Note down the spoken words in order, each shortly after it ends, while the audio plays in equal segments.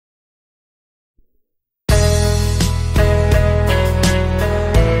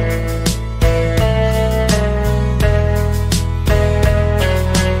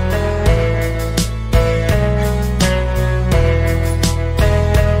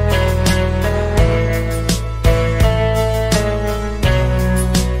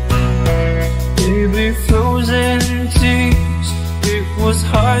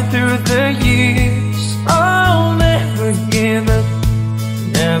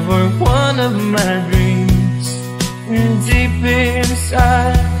never one of my dreams. And deep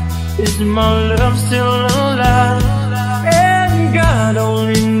inside, is my love still alive? And God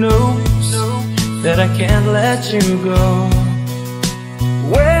only knows that I can't let you go.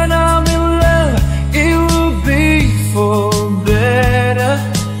 When I'm in love, it will be for better.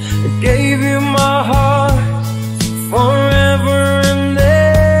 I gave you my heart forever and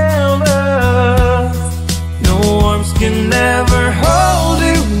ever. No arms can ever hold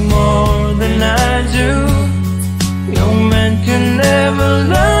you more than I do. No man can ever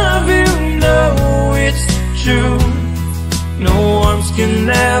love you, no, it's true. No arms can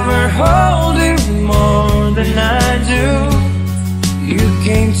ever hold you more than I do. You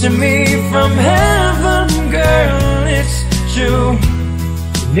came to me from heaven, girl, it's true.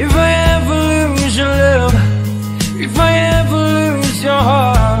 And if I ever lose your love, if I ever lose your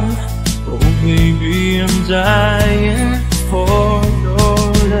heart, oh baby, I'm dying for your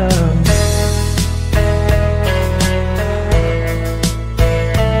love.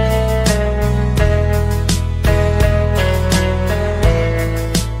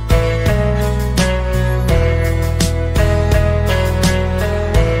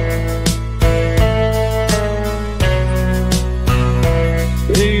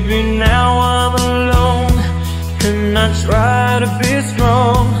 Baby, now I'm alone, and I try to be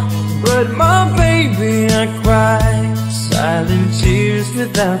strong, but my baby, I cry silent tears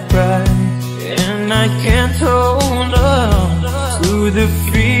without pride. And I can't hold on to the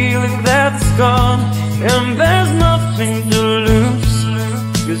feeling that's gone. And there's nothing to lose,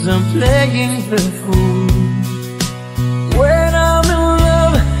 'cause I'm playing the fool. When I'm in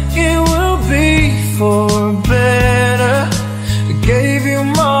love, it will be for better. I gave you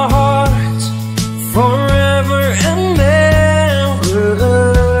my heart forever and ever.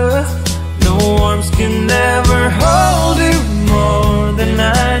 No arms can ever hold you more than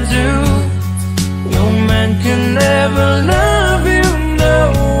I do. No man can ever love you, no,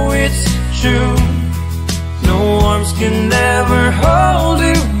 it's true. No arms can ever hold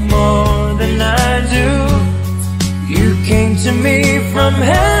you more than I do. You came to me from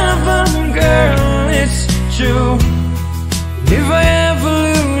heaven, girl, it's true. If I ever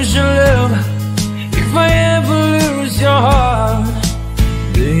lose your love, if I ever lose your heart,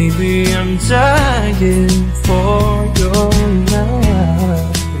 baby, I'm dying for your love.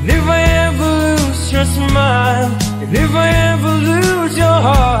 And if I ever lose your smile, and if I ever lose your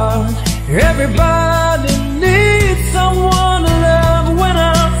heart, everybody needs someone to love. When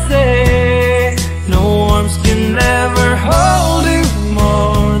I say no arms can ever hold you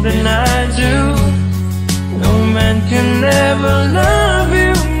more than I do. No man can ever love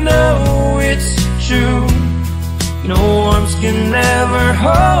you, no, it's true. No arms can ever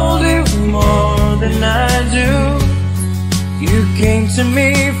hold you more than I do. You came to me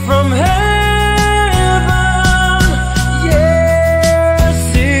from heaven.